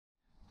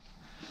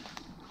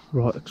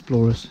Right,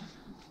 explorers,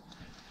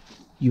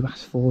 you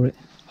asked for it,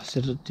 I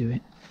said I'd do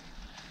it.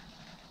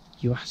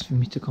 You asked for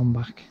me to come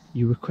back,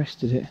 you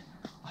requested it,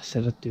 I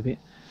said I'd do it,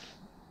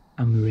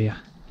 and we're here.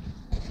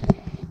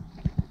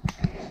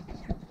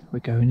 We're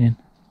going in.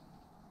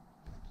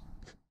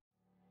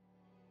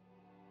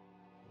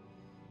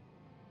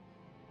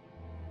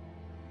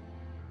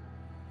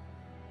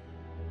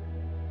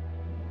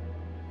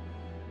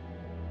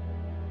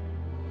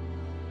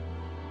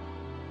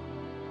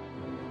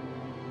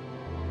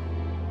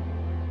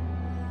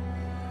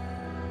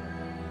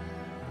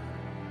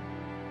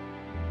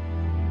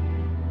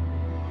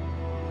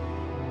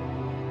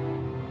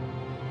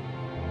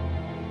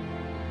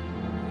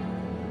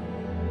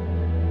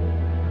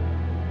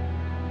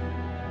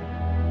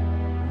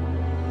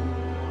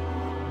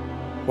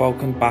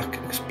 Welcome back,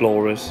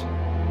 explorers.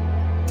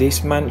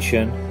 This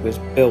mansion was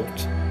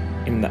built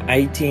in the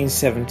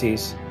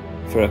 1870s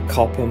for a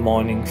copper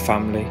mining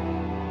family.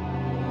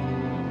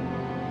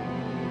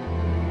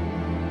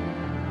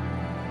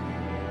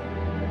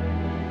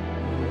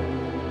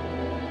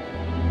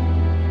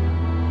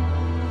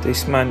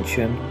 This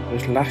mansion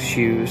was last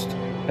used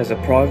as a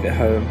private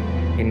home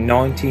in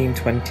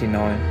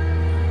 1929.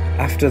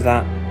 After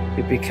that,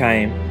 it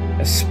became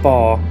a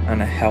spa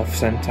and a health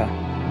centre.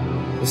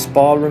 The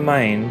spa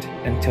remained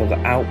until the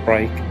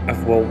outbreak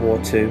of World War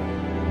II,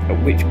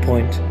 at which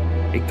point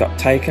it got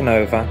taken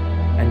over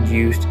and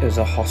used as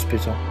a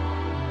hospital.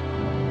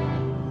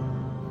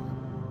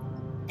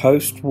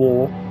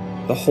 Post-war,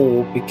 the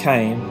hall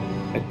became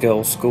a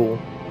girls' school,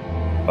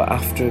 but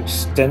after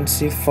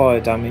extensive fire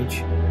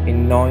damage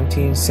in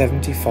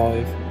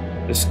 1975,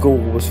 the school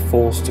was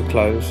forced to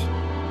close.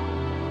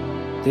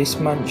 This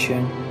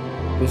mansion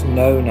was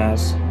known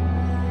as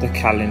the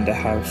Calendar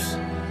House,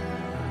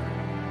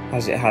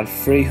 as it had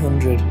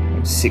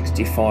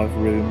 365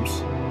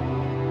 rooms.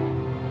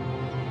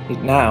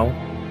 It now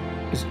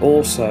is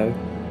also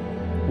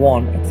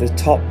one of the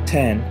top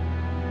 10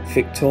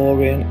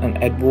 Victorian and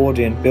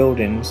Edwardian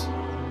buildings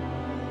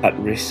at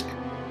risk.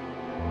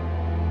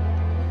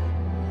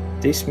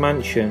 This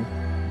mansion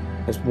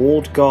has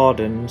walled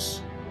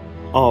gardens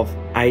of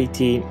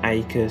 18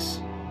 acres,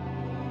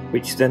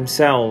 which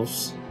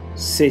themselves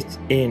sit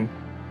in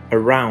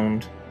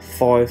around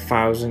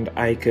 5,000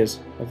 acres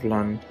of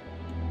land.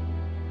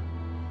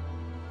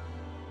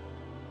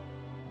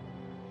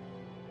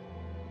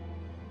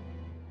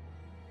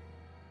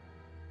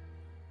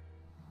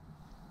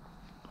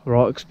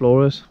 Right,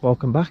 explorers,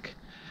 welcome back.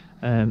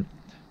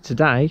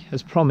 Today,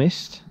 as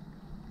promised,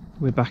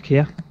 we're back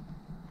here.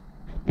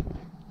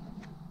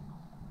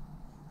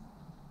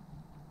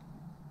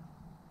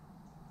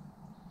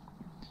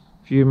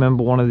 If you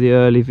remember one of the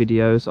early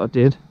videos I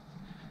did,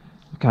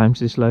 I came to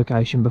this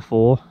location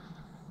before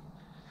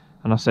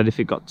and I said if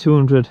it got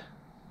 200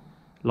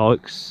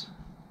 likes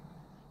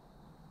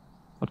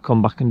I'd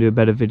come back and do a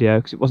better video,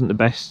 because it wasn't the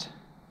best,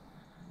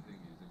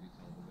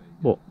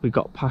 but we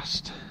got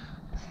past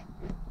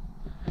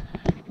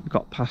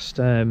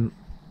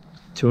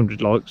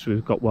 200 likes.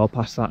 We've got well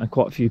past that, and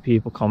quite a few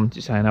people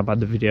commented saying how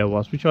bad the video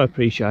was, which I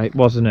appreciate. It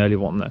was an early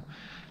one though.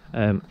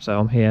 So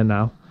I'm here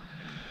now.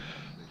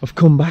 I've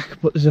come back,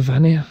 but there's a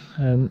van here,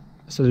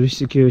 so there is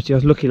security. I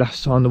was lucky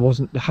last time there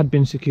had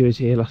been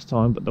security here last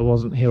time, but there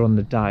wasn't here on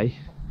the day.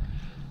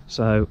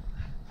 So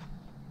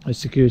there's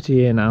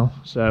security here now,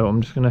 so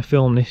I'm just going to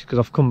film this because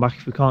I've come back.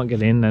 If we can't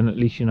get in, then at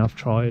least you know I've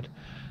tried.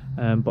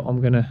 But I might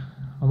be going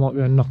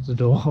to knock the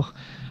door.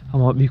 I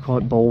might be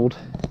quite bold.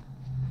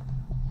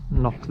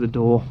 Knock the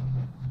door.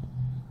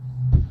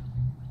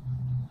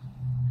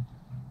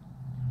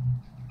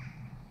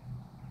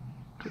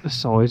 Look at the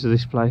size of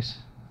this place.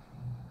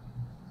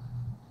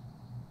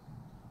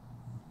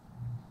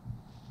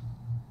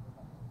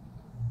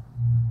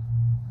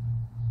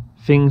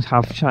 Things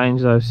have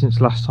changed though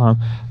since last time.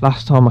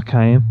 Last time I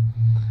came,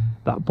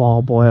 that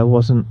barbed wire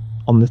wasn't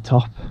on the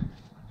top,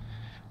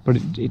 but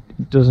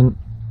it doesn't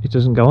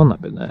go on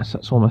that bit there, so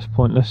that's almost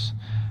pointless.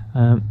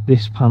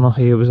 This panel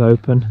here was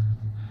open,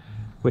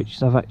 which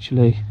they've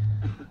actually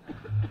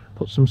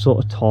put some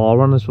sort of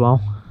tar on as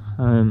well.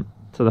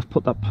 So they've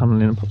put that panel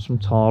in and put some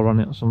tar on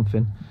it or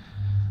something.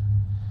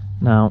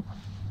 Now,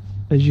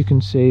 as you can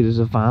see, there's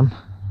a van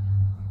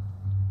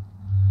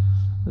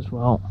as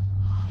well,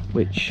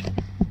 which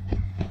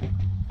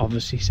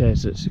obviously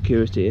says that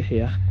security are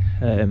here.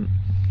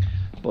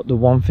 But the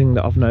one thing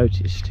that I've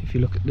noticed, if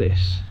you look at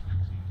this,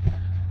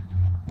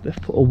 they've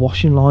put a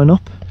washing line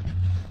up.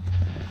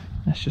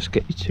 Let's just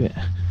get you to it.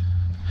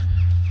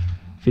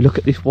 If you look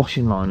at this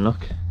washing line,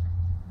 look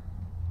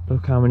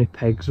how many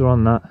pegs are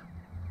on that.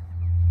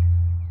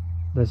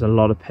 There's a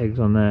lot of pegs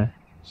on there,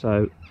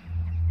 so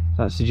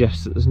that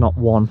suggests that there's not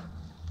one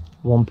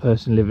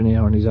person living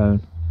here on his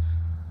own.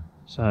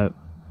 So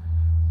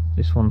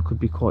this one could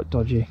be quite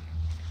dodgy.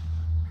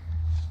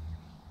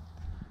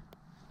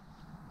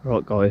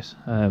 Right guys,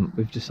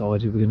 we've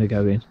decided we're going to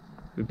go in.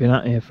 We've been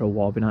out here for a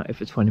while, been out here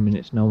for 20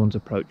 minutes, no one's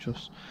approached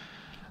us.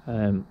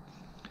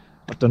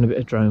 I've done a bit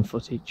of drone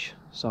footage,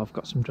 so I've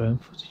got some drone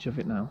footage of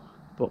it now,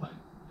 but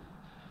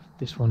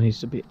This one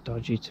is a bit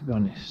dodgy, to be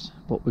honest,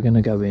 but we're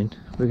gonna go in.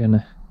 We're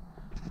gonna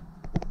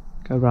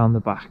go round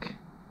the back,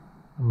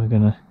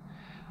 and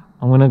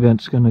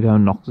just gonna go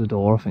and knock the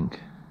door. I think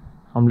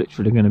I'm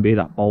literally gonna be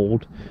that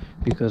bold,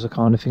 because I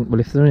kind of think,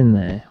 well, if they're in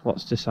there,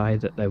 what's to say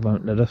that they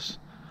won't let us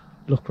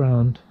look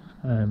round?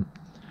 And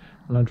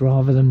I'd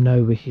rather them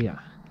know we're here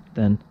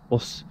than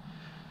us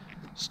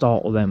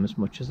startle them as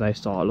much as they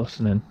startle us,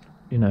 and then,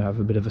 you know, have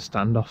a bit of a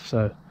standoff.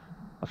 So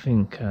I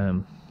think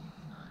we're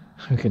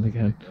gonna go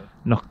and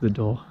knock the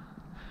door.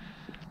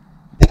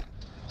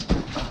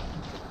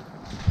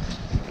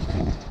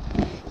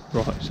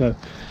 Right, so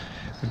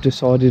we've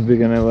decided we're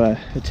going to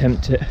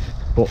attempt it,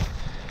 but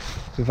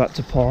we've had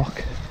to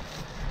park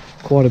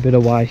quite a bit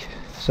away,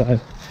 so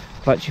we've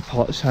actually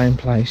parked the same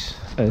place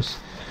as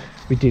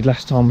we did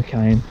last time we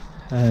came,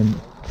 but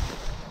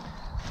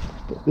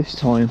this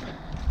time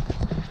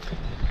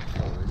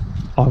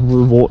I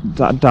walked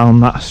down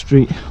that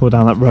street, or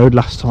down that road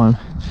last time,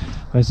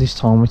 whereas this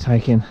time we're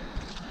taking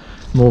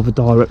more of a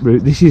direct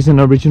route. This is an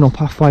original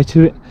pathway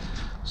to it,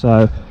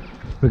 so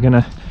we're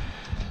gonna,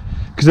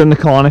 because then the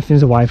car and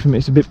everything's away from it,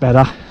 it's a bit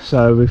better.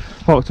 So we've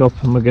parked up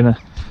and we're gonna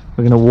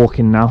walk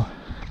in now.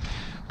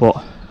 But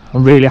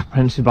I'm really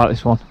apprehensive about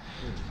this one,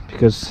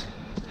 because,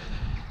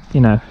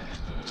 you know,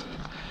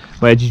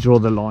 where do you draw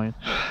the line?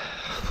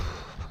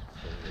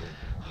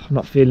 I'm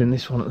not feeling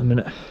this one at the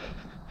minute,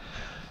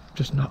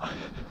 just not.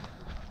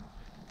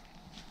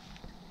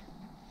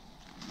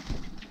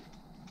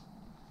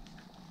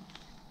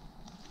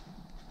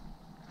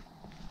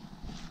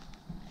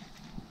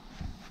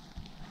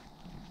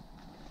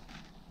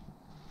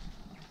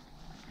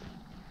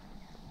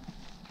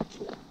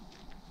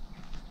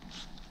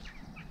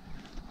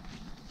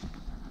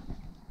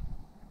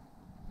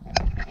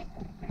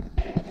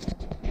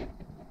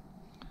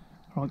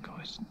 Right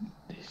guys,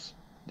 this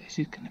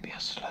is going to be a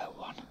slow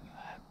one.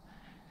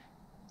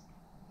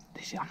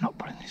 I'm not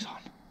putting this on,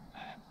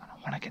 and I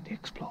want to get the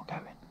explore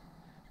going,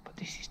 but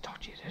this is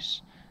dodgy.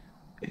 There's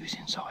who's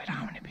inside,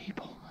 how many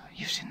people,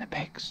 you've seen the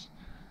pegs.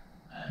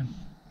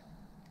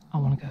 I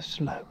want to go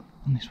slow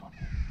on this one.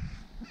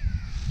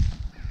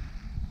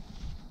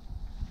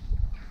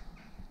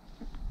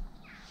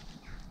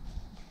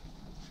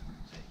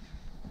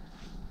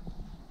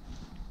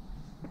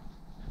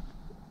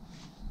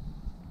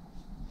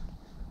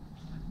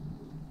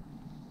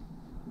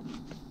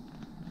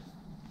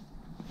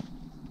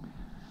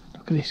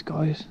 Look at this,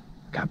 guys.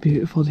 Look how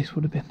beautiful this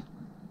would have been.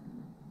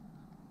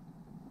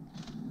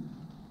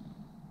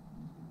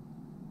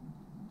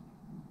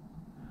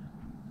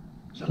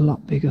 It's a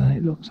lot bigger than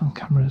it looks on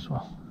camera as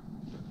well.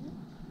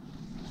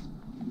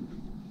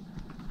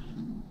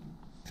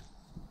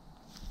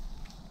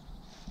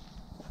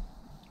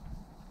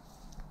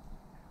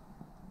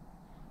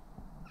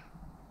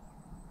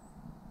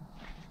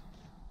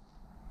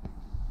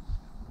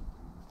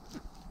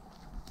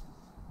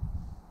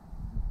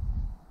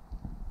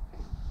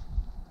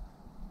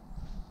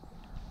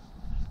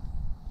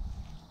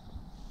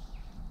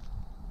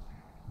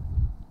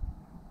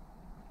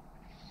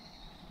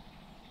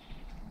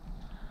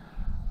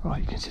 Right,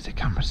 you can see the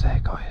cameras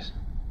there, guys.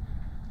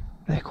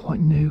 They're quite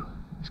new.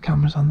 There's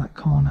cameras on that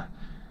corner.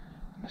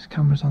 There's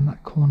cameras on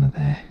that corner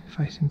there,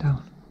 facing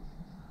down.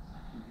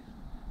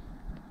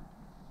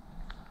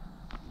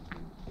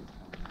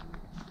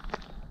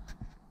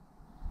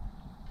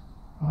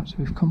 Right, so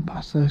we've come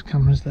past those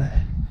cameras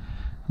there.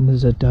 And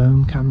there's a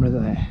dome camera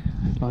there,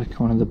 like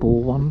one of the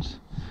ball ones.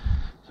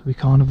 So we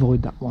can't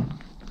avoid that one.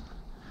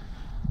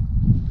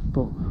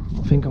 But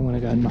I think I'm going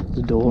to go and knock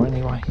the door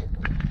anyway.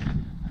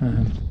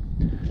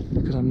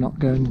 Because I'm not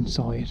going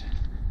inside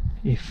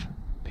if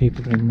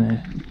people are in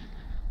there,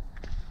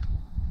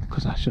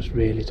 because that's just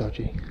really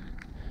dodgy.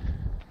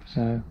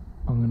 So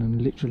I'm going to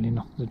literally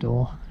knock the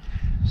door,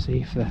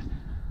 see if I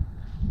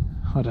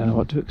don't know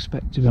what to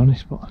expect, to be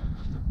honest, but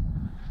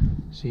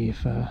see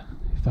if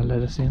they'll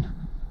let us in.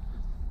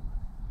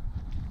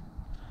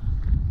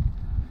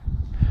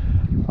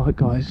 Right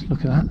guys,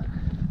 look at that.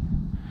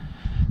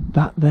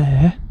 That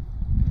there,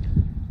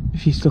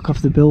 if you look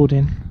off the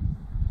building,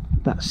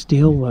 that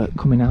steel work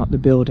coming out the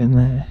building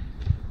there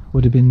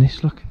would have been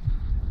this, look.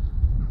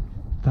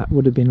 That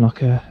would have been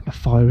like a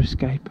fire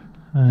escape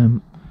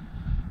of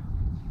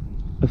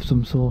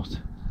some sort,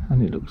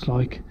 and it looks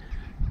like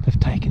they've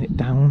taken it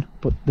down,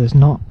 but there's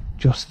not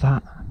just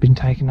that been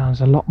taken down,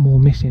 there's a lot more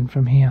missing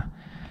from here.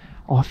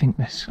 I think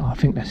they're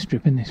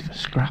stripping this for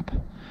scrap,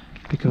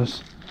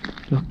 because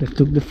look, they've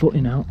dug the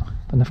footing out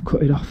and they've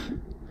cut it off.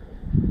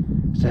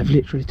 So they've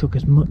literally took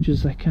as much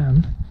as they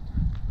can.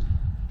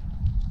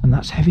 And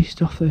that's heavy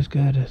stuff, those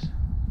girders,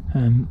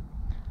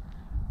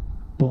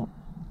 but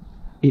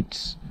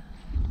it's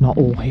not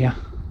all here,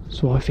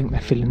 so I think they're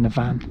filling the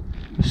van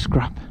with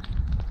scrap,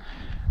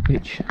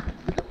 which,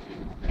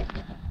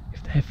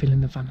 if they're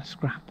filling the van of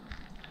scrap,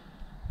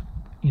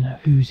 you know,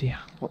 who's here,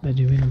 what they're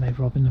doing, and they're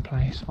robbing the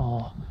place,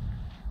 or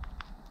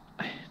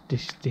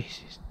this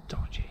is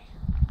dodgy.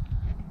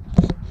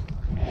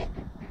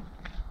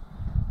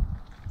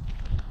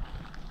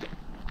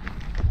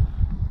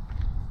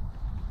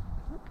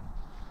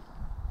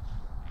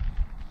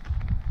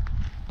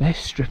 They're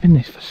stripping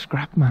this for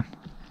scrap, man.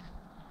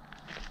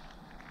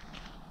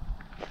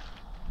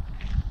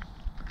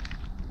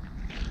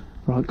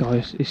 Right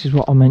guys, this is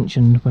what I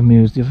mentioned when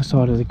we was the other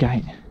side of the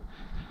gate.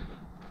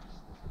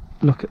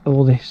 Look at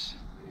all this.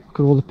 Look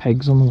at all the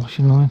pegs on the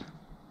washing line.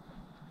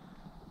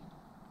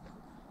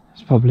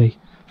 It's probably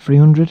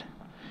 300.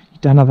 You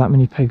don't have that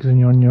many pegs when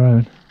you're on your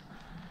own.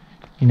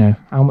 You know,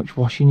 how much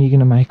washing are you going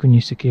to make when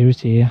you're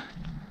security here?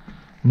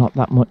 Not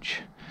that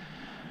much.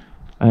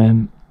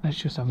 Let's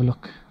just have a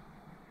look.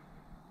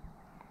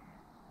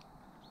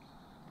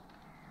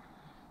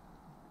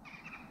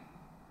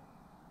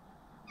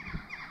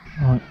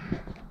 Right.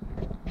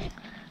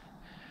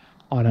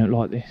 I don't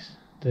like this.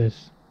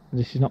 This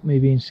is not me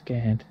being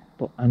scared,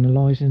 but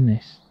analysing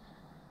this,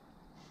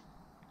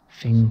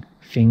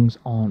 things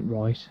aren't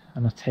right,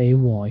 and I'll tell you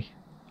why.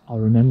 I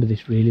remember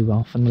this really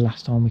well from the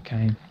last time we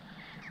came,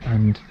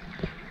 and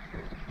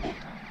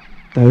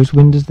those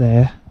windows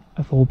there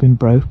have all been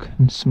broke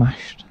and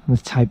smashed and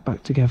they're taped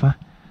back together.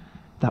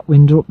 That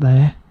window up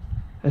there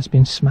has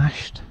been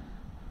smashed.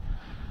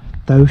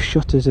 Those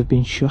shutters have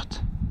been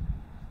shut.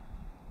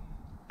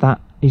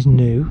 That is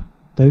new.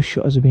 Those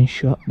shutters have been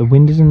shut. The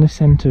windows in the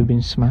centre have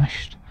been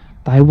smashed.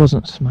 They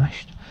wasn't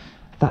smashed.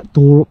 That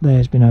door up there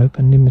has been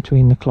opened in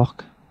between the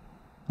clock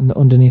and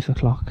underneath the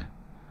clock.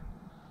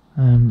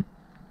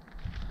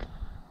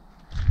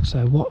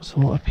 So what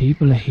sort of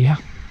people are here?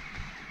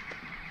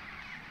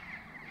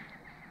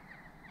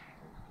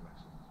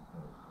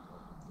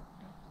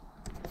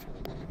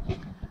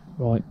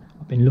 Right,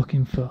 I've been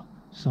looking for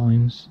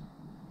signs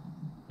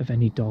of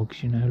any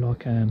dogs, you know,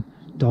 like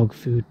dog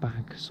food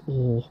bags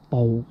or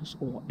bowls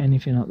or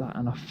anything like that,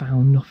 and I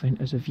found nothing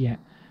as of yet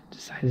to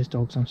say there's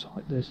dogs on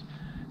site. There's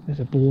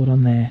a board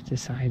on there to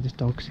say there's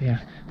dogs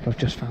here, but I've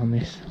just found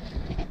this.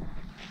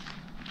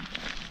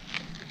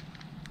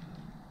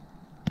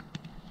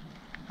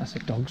 That's a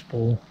dog's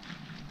ball.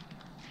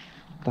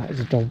 That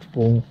is a dog's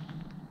ball.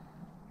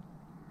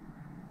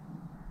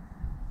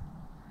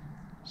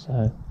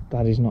 So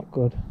that is not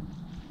good.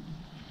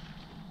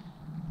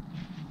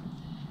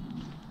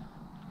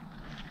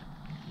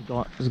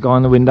 There's a guy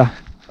in the window.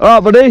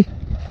 Alright, buddy.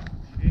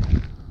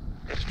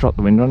 Just drop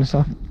the window on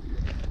yourself.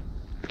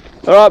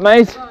 Alright,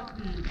 mate.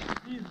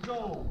 Please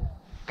go.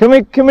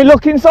 Can we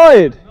look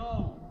inside?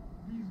 No,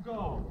 please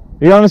go.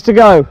 Are you honest to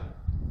go?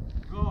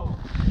 Go.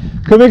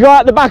 Can we go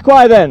out the back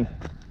way then?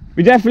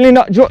 We definitely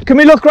not. Can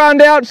we look round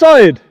the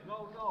outside?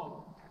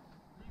 No.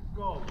 Please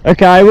go.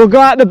 Okay, we'll go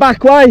out the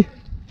back way.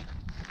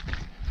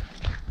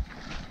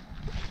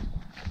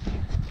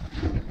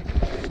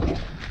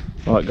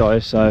 Right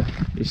guys, so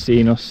you've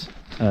seen us.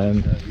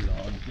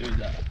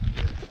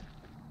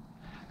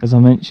 As I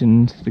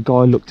mentioned, the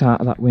guy looked out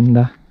of that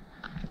window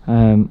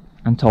and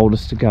told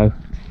us to go.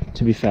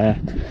 To be fair,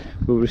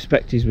 we'll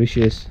respect his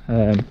wishes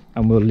and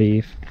we'll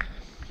leave.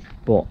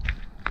 But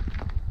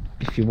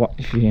if you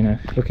know,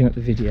 looking at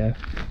the video,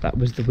 that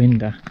was the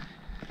window.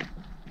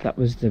 That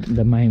was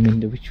the main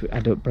window, which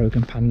had a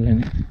broken panel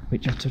in it,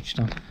 which I touched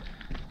on.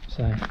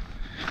 So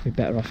we're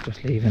better off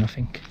just leaving, I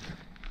think.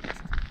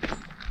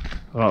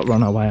 Right, we're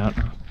on our way out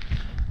now.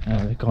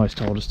 The guys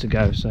told us to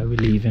go, so we're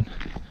leaving.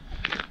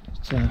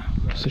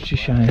 It's such a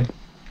shame.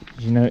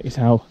 Did you notice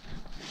how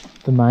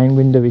the main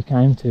window we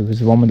came to was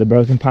the one with the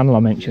broken panel I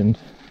mentioned?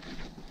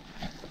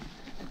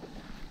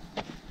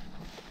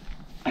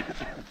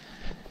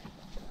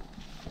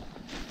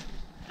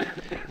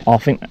 I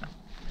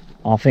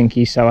think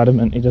he's so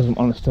adamant he doesn't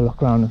want us to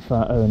look around and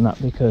photo and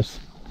that, because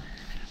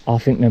I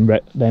think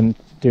them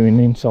doing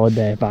inside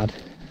there bad.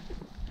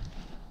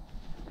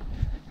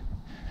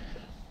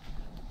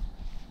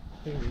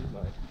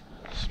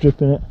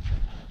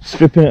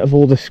 Stripping it of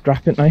all the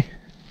scrap, ain't they?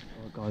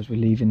 Right, guys, we're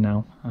leaving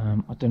now.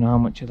 I don't know how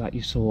much of that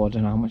you saw. I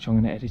don't know how much I'm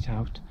going to edit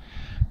out,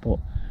 but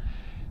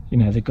you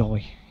know, the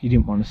guy, you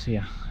didn't want to see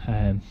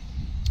her.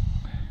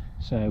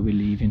 So we're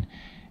leaving.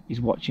 He's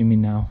watching me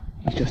now.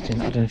 He's just in.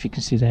 I don't know if you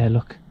can see there.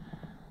 Look,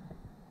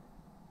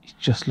 he's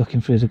just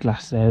looking through the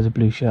glass there. There's a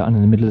blue shirt on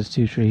in the middle of the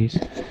two trees.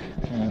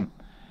 I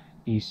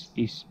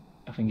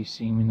think he's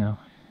seeing me now,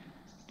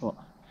 but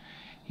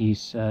he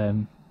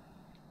doesn't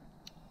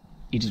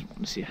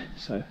want to see her.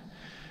 So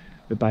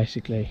we're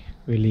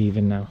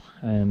leaving now.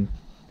 I'm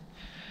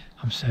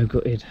so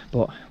gutted,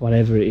 but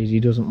whatever it is, he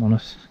doesn't want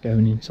us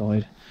going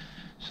inside,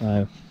 so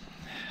I'm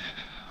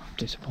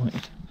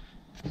disappointed.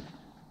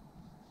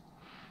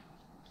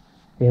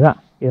 Hear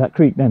that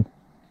creak then?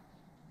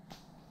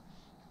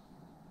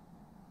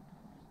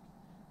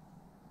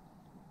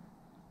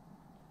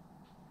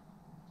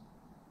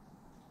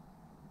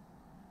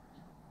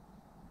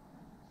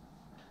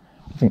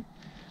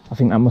 I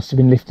think that must have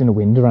been lifting a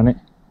window on it.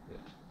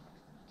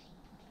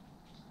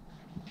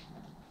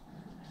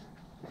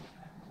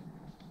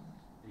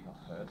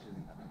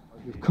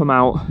 You've come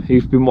out,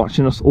 you've been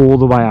watching us all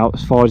the way out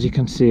as far as you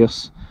can see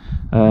us.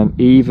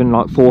 He even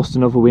like forced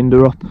another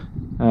window up.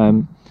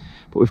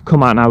 But we've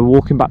come out now, we're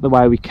walking back the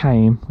way we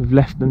came. We've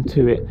left them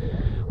to it.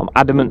 I'm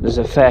adamant there's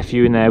a fair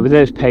few in there. With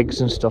those pegs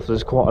and stuff,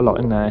 there's quite a lot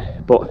in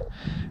there. But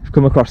we've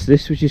come across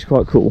this, which is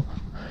quite cool.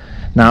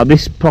 Now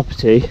this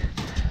property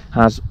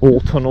has all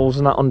tunnels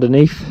and that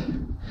underneath.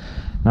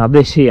 Now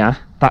this here,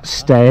 that's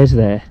stairs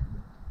there.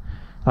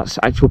 That's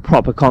actual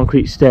proper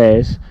concrete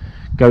stairs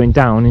going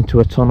down into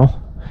a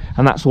tunnel,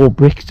 and that's all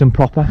bricked and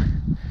proper.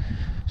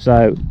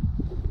 So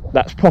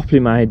that's properly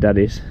made, that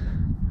is.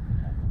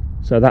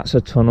 So that's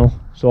a tunnel.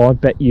 So I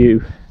bet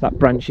you that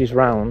branches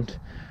round,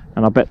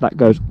 and I bet that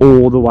goes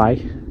all the way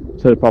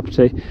to the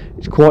property.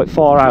 It's quite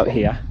far out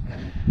here,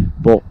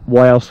 but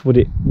where else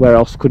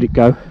could it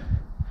go?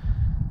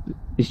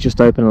 It's just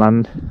open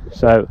land.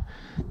 So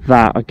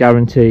that, I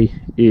guarantee,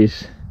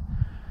 is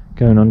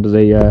going under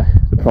the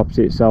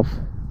property itself,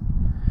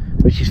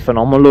 which is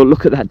phenomenal.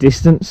 Look at that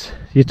distance.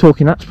 You're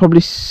talking, that's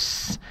probably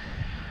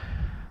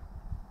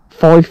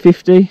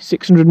 550,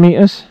 600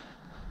 meters.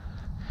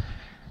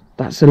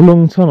 That's a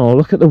long tunnel.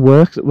 Look at the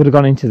work that would have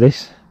gone into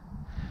this.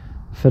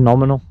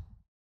 Phenomenal.